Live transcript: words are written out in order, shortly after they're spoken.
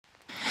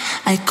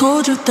I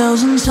called you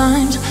 1,000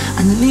 times,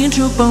 I need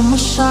you by my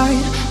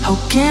side. How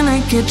can I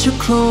get you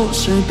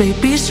closer?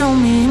 Baby, show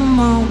me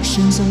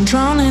emotions. I'm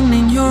drowning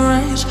in your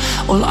eyes.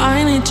 All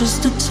I need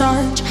just a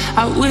touch.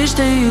 I wish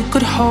that you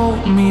could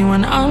hold me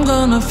when I'm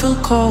gonna feel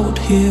cold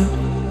here.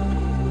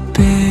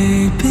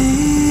 Baby,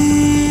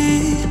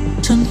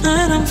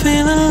 tonight I'm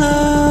feeling low.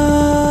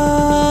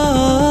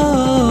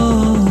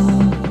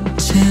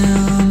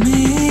 Tell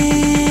me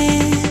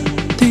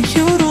that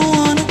you don't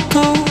wanna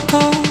go,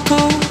 go, go,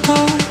 go,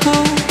 go,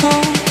 go,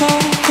 go,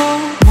 go.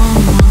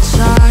 One more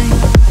time.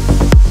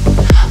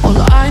 All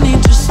I need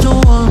just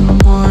one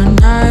more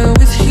night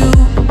with you.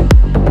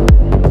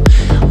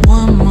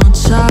 One more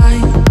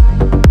time.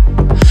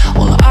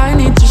 All I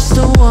need just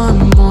one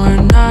more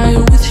night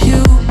with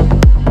you.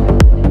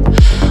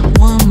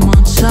 One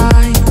more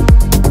time.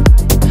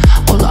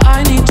 All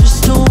I need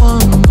just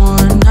one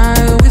more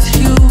night with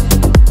you.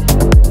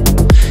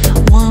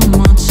 One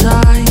more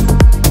time.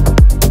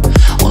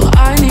 All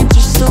I need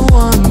just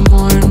one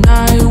more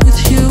night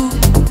with you.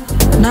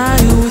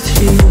 Night with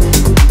you.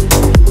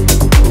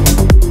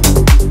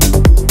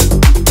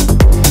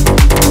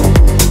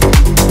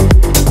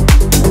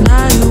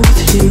 Night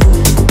with you.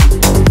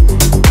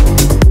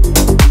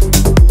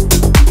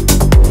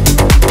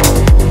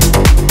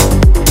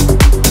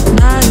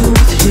 Night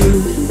with you.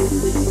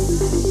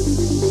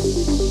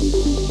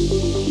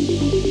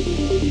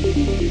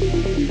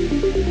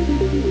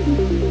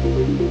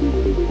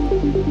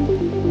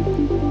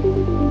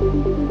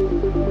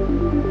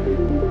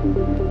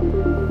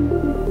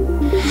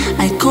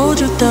 I called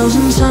you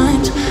 1,000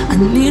 times, I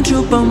need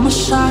you by my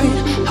side.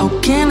 How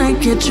can I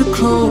get you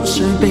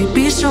closer?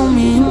 Baby, show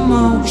me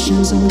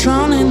emotions. I'm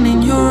drowning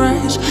in your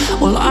eyes.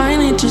 All I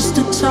need just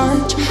a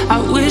touch. I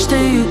wish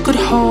that you could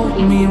hold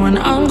me when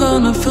I'm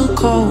gonna feel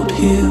cold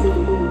here.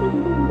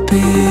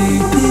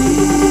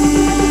 Baby,